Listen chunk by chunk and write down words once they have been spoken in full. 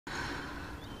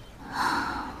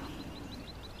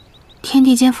天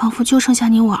地间仿佛就剩下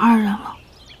你我二人了，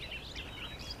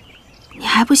你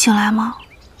还不醒来吗？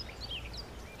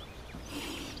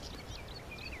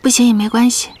不醒也没关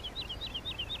系，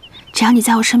只要你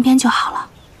在我身边就好了。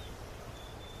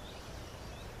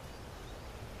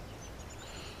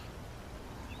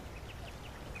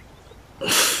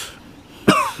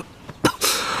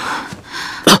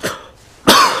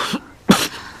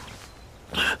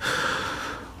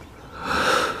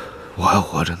我还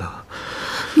活着呢。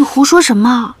你胡说什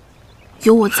么？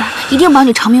有我在，一定保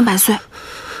你长命百岁。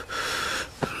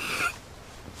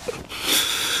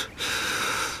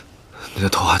你的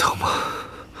头还疼吗？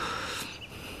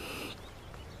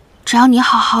只要你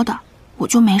好好的，我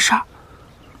就没事儿。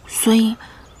所以，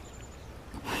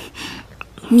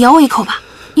你咬我一口吧，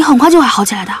你很快就会好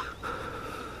起来的。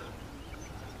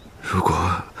如果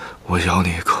我咬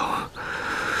你一口，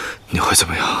你会怎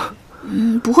么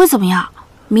样？不会怎么样，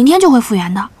明天就会复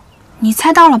原的。你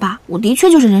猜到了吧？我的确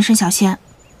就是人参小仙，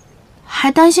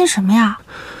还担心什么呀？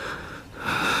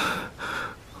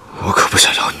我可不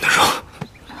想咬你的肉。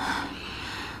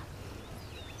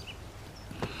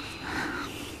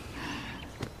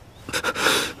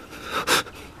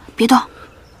别动！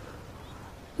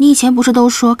你以前不是都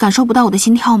说感受不到我的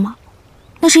心跳吗？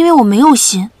那是因为我没有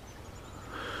心，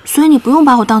所以你不用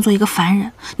把我当做一个凡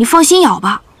人，你放心咬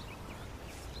吧。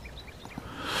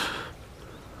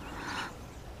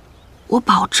我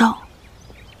保证，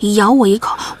你咬我一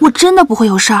口，我真的不会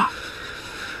有事儿。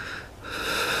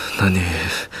那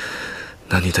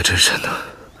你的真身呢？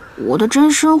我的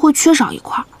真身会缺少一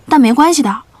块，但没关系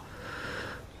的。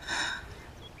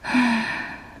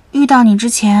遇到你之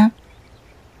前，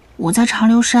我在长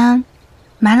留山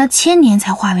埋了1000年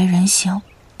才化为人形，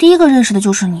第一个认识的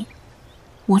就是你。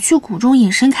我去谷中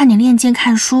隐身看你练剑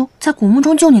看书，在古墓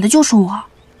中救你的就是我。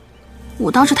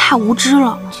我当时太无知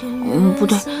了，不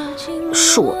对，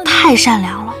是我太善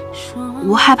良了。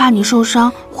我害怕你受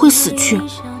伤会死去，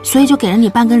所以就给了你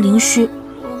半根灵须。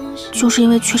就是因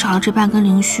为缺少了这半根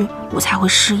灵须，我才会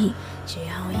失忆。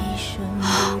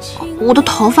我的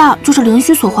头发就是灵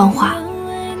须所幻化，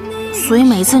所以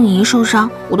每次你一受伤，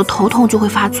我的头痛就会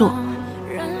发作。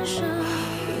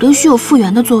灵须有复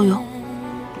原的作用，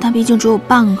但毕竟只有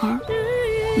半根。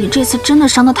你这次真的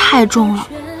伤得太重了，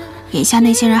眼下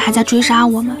那些人还在追杀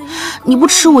我们，你不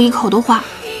吃我一口的话，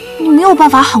你没有办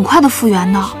法很快的复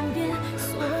原的。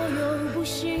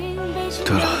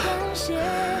对了，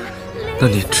那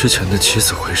你之前的起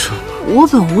死回生？我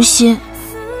本无心，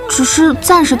只是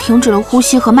暂时停止了呼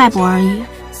吸和脉搏而已。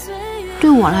对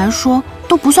我来说，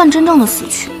都不算真正的死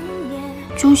去，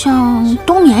就像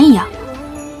冬眠一样。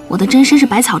我的真身是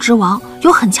百草之王，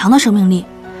有很强的生命力，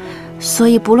所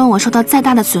以不论我受到再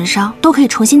大的损伤，都可以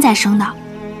重新再生的。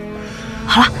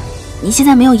好了，你现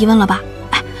在没有疑问了吧？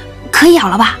哎，可以咬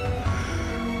了吧？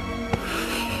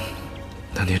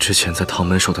那你之前在唐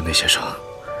门受的那些伤？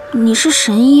你是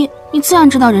神医，你自然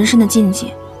知道人参的禁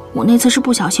忌。我那次是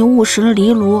不小心误食了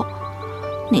藜芦，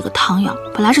那个汤药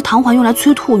本来是唐环用来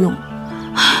催吐用的，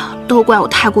哎呀，都怪我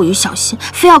太过于小心，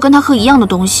非要跟他喝一样的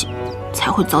东西，才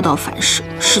会遭到反噬，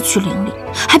失去灵力，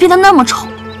还变得那么丑。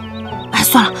哎，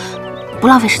算了，不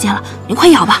浪费时间了，你快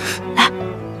咬吧，来，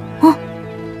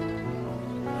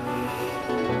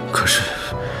可是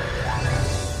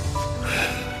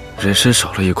人参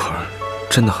少了一块，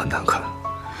真的很难看。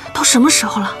都什么时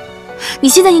候了？你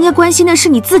现在应该关心的是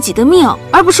你自己的命，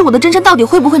而不是我的真身到底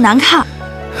会不会难看。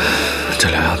这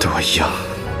两样对我一样，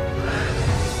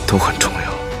都很重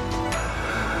要。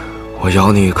我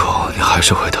咬你一口，你还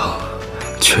是会疼；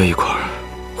缺一块，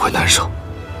会难受。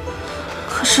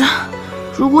可是，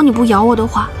如果你不咬我的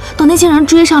话，等那些人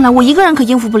追上来，我一个人可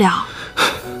应付不了。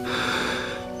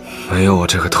没有我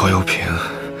这个拖油瓶，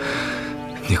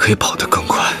你可以跑得更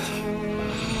快。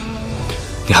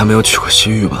你还没有去过西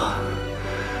域吧？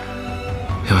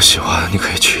要喜欢，你可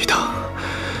以去一趟。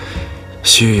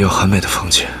西域有很美的风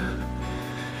景，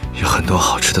有很多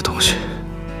好吃的东西。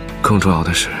更重要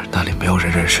的是，那里没有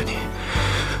人认识你，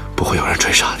不会有人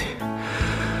追杀你。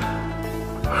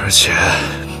而且，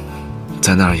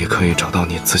在那儿也可以找到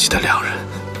你自己的良人。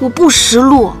我不识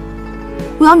路，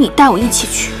我要你带我一起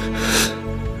去。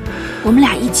我们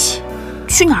俩一起，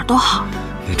去哪儿都好。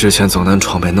你之前走南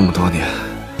闯北那么多年，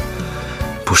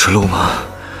不识路吗？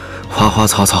花花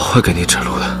草草会给你指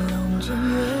路的。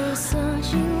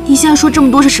你现在说这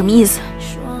么多是什么意思？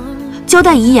交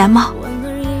代遗言吗？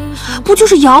不就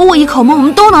是咬我一口吗？我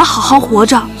们都能好好活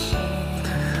着。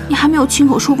你还没有亲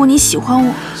口说过你喜欢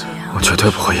我。我绝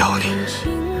对不会咬你，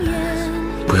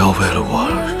不要为了我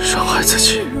伤害自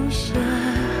己。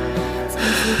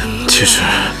其实。